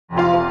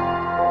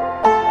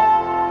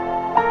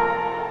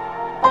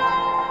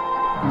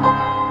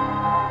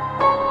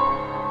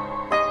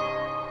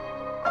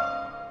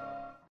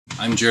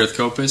I'm Jareth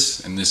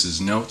Kopis, and this is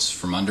Notes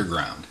from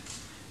Underground.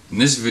 In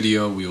this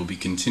video, we will be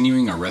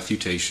continuing our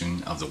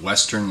refutation of the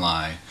Western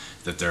lie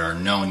that there are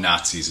no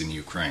Nazis in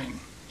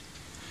Ukraine.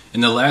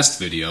 In the last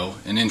video,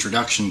 an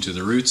introduction to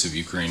the roots of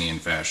Ukrainian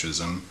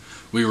fascism,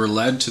 we were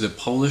led to the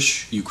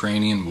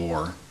Polish-Ukrainian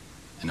War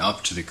and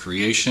up to the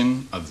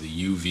creation of the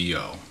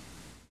UVO.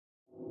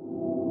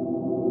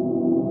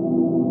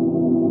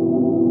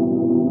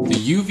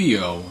 The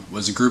UVO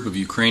was a group of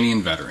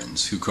Ukrainian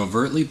veterans who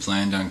covertly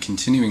planned on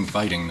continuing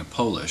fighting the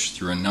Polish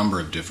through a number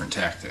of different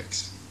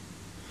tactics.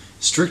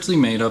 Strictly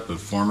made up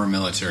of former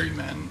military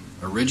men,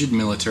 a rigid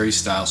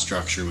military-style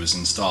structure was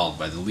installed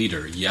by the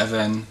leader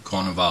Yevhen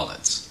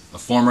Konovalets, a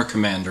former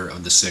commander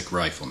of the Sich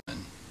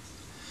Riflemen.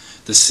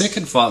 The Sich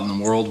had fought in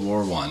World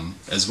War I,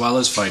 as well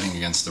as fighting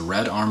against the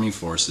Red Army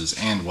forces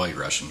and White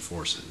Russian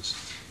forces.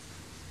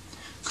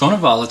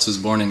 Konovalets was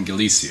born in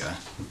Galicia,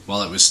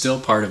 while it was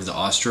still part of the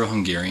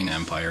Austro-Hungarian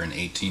Empire in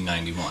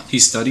 1891. He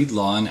studied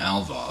law in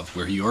Lviv,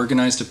 where he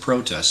organized a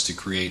protest to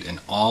create an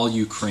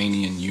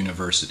all-Ukrainian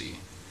university,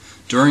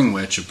 during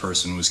which a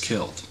person was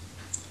killed.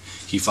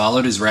 He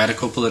followed his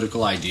radical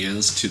political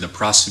ideas to the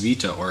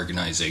Prosvita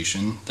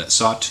organization that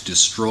sought to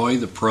destroy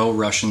the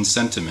pro-Russian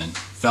sentiment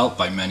felt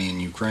by many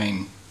in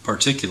Ukraine,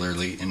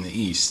 particularly in the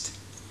East.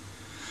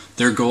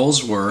 Their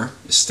goals were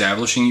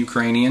establishing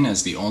Ukrainian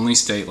as the only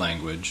state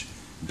language,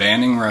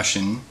 banning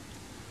Russian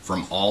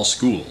from all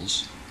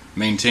schools,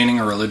 maintaining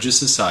a religious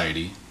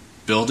society,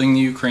 building the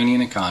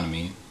Ukrainian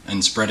economy,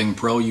 and spreading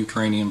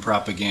pro-Ukrainian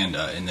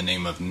propaganda in the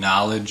name of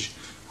knowledge,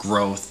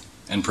 growth,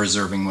 and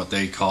preserving what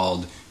they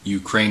called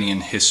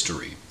Ukrainian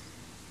history.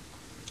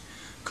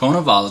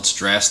 Konovalets'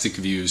 drastic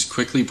views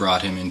quickly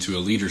brought him into a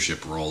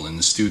leadership role in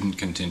the student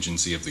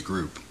contingency of the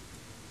group.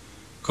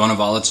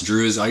 Konovalets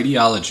drew his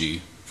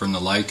ideology from the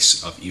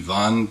likes of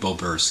Ivan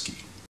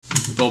Bobersky.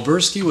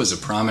 Bobersky was a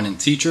prominent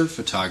teacher,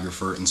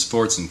 photographer, and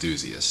sports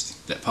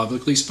enthusiast that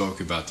publicly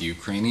spoke about the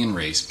Ukrainian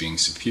race being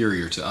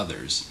superior to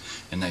others,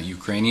 and that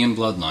Ukrainian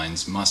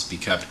bloodlines must be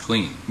kept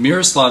clean.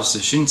 Miroslav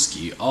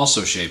Szyński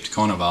also shaped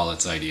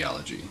Konovalets'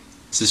 ideology.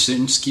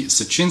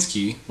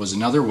 Szyński was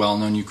another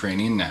well-known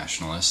Ukrainian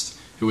nationalist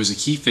who was a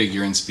key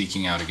figure in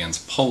speaking out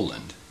against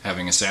Poland,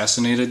 having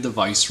assassinated the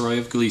Viceroy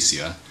of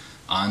Galicia,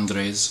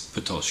 Andrzej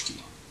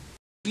Potocki.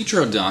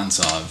 Dmytro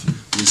Dontsov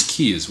was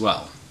key as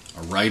well.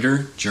 A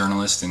writer,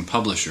 journalist, and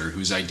publisher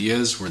whose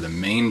ideas were the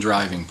main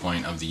driving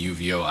point of the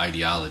UVO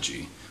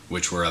ideology,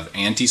 which were of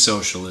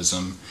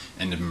anti-socialism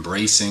and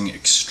embracing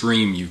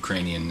extreme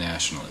Ukrainian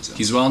nationalism.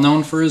 He's well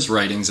known for his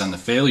writings on the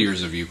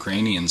failures of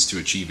Ukrainians to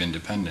achieve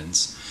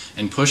independence,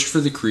 and pushed for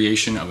the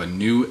creation of a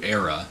new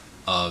era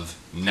of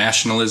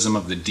nationalism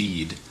of the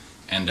deed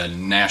and a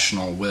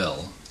national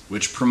will,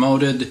 which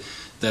promoted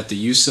that the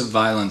use of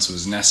violence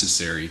was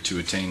necessary to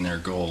attain their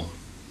goal.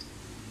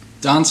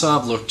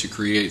 Dontsov looked to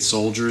create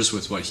soldiers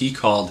with what he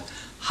called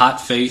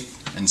hot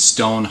faith and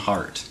stone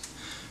heart,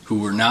 who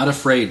were not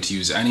afraid to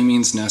use any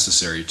means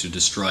necessary to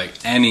destroy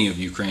any of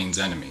Ukraine's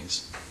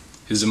enemies.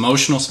 His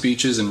emotional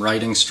speeches and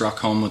writings struck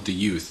home with the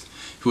youth,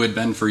 who had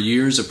been for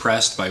years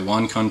oppressed by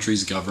one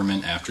country's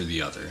government after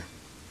the other.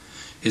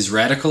 His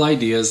radical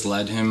ideas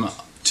led him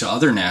to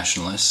other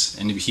nationalists,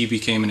 and he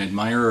became an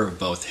admirer of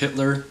both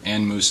Hitler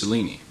and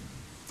Mussolini.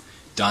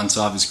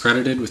 Dontsov is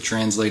credited with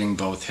translating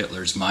both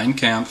Hitler's Mein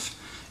Kampf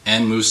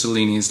and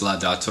Mussolini's La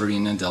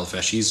Dottrina del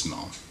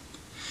Fascismo.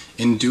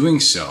 In doing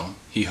so,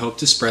 he hoped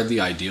to spread the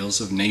ideals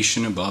of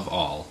nation above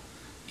all,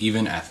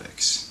 even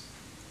ethics.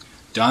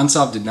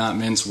 Dontsov did not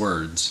mince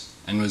words,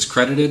 and was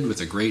credited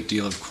with a great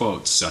deal of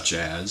quotes such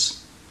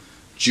as,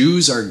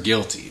 "Jews are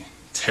guilty,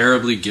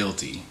 terribly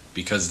guilty,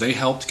 because they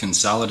helped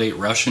consolidate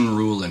Russian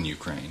rule in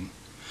Ukraine.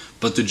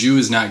 But the Jew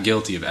is not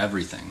guilty of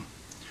everything.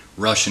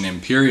 Russian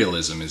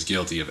imperialism is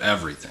guilty of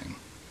everything.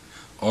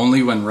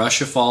 Only when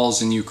Russia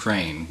falls in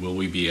Ukraine will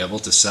we be able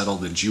to settle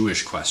the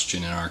Jewish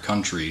question in our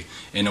country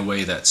in a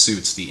way that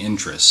suits the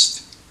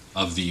interest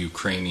of the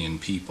Ukrainian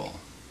people."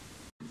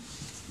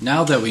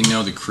 Now that we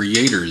know the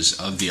creators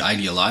of the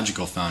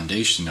ideological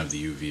foundation of the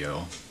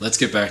UVO, let's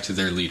get back to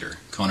their leader,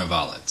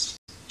 Konovalets.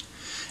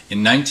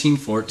 In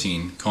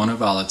 1914,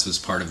 Konovalets was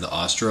part of the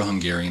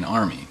Austro-Hungarian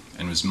army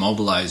and was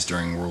mobilized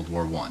during World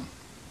War I.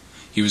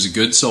 He was a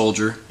good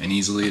soldier and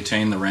easily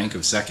attained the rank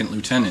of second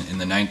lieutenant in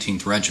the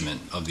 19th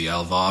Regiment of the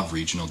Lviv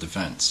Regional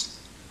Defense.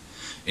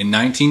 In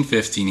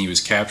 1915, he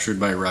was captured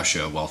by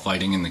Russia while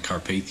fighting in the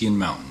Carpathian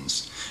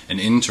Mountains and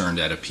interned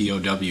at a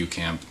POW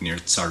camp near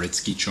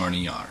Tsaritsky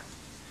Chorny Yar.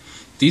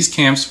 These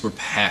camps were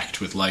packed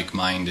with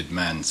like-minded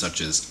men such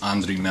as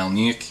Andriy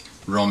Melnik,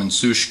 Roman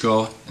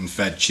Sushko, and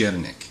Fed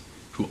Chernik,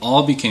 who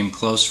all became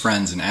close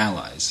friends and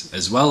allies,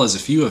 as well as a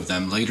few of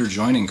them later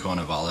joining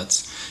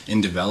Konovalets in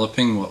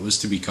developing what was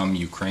to become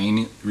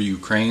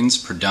Ukraine's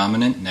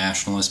predominant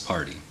nationalist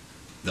party,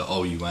 the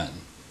OUN.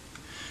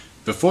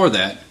 Before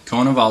that,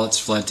 Konovalets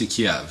fled to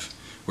Kiev,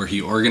 where he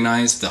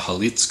organized the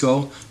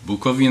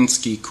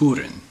Halitsko-Bukovinsky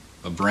Kurin,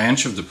 a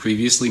branch of the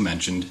previously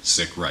mentioned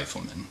Sich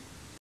Riflemen.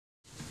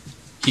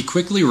 He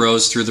quickly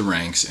rose through the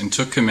ranks and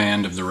took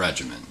command of the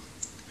regiment.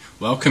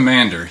 While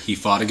commander, he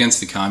fought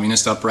against the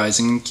communist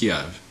uprising in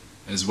Kiev,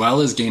 as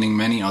well as gaining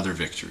many other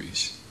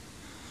victories.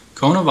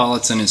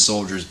 Konovalets and his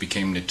soldiers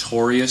became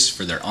notorious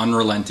for their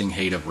unrelenting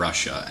hate of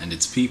Russia and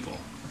its people,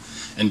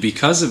 and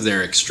because of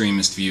their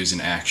extremist views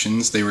and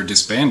actions, they were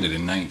disbanded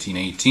in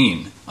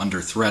 1918 under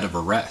threat of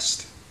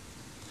arrest.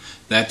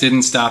 That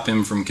didn't stop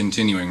him from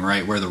continuing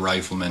right where the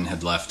Riflemen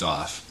had left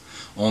off,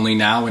 only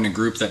now in a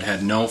group that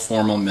had no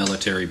formal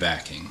military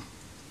backing.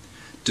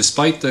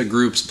 Despite the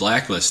group's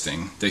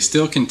blacklisting, they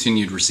still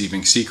continued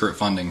receiving secret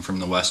funding from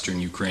the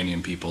Western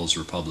Ukrainian People's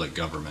Republic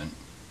government.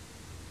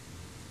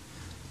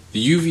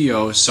 The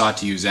UVO sought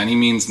to use any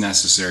means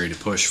necessary to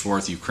push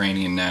forth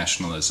Ukrainian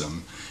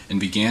nationalism and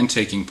began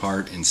taking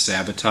part in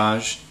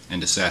sabotage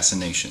and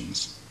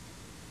assassinations.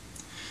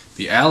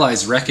 The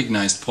Allies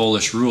recognized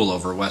Polish rule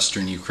over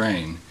Western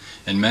Ukraine,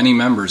 and many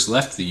members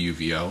left the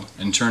UVO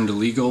and turned to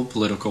legal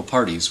political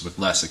parties with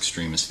less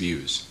extremist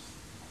views.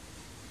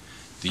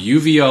 The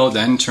UVO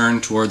then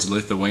turned towards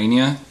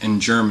Lithuania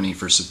and Germany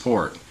for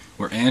support,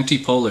 where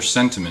anti-Polish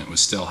sentiment was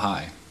still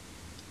high.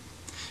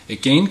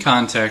 It gained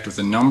contact with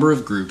a number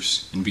of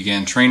groups and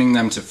began training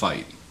them to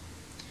fight.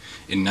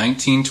 In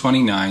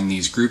 1929,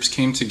 these groups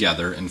came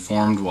together and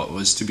formed what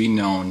was to be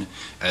known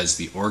as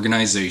the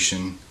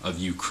Organization of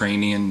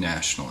Ukrainian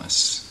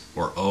Nationalists,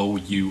 or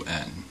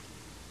OUN,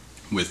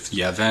 with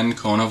Yevhen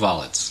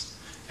Konovalets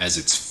as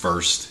its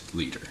first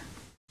leader.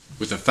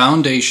 With a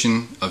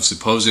foundation of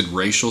supposed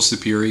racial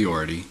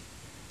superiority,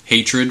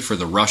 hatred for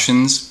the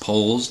Russians,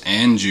 Poles,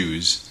 and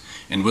Jews,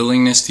 and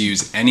willingness to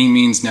use any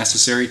means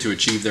necessary to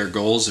achieve their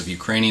goals of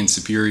Ukrainian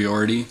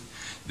superiority,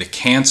 the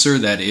cancer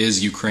that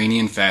is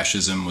Ukrainian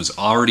fascism was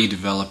already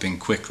developing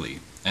quickly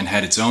and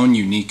had its own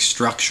unique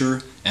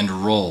structure and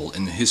role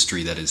in the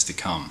history that is to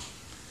come.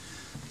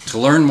 To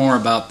learn more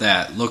about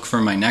that, look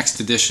for my next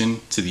addition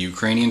to the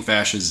Ukrainian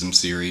Fascism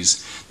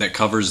series that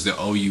covers the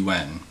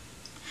OUN.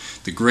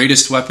 The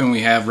greatest weapon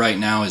we have right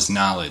now is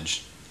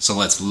knowledge, so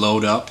let's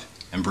load up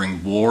and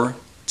bring war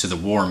to the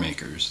war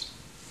makers.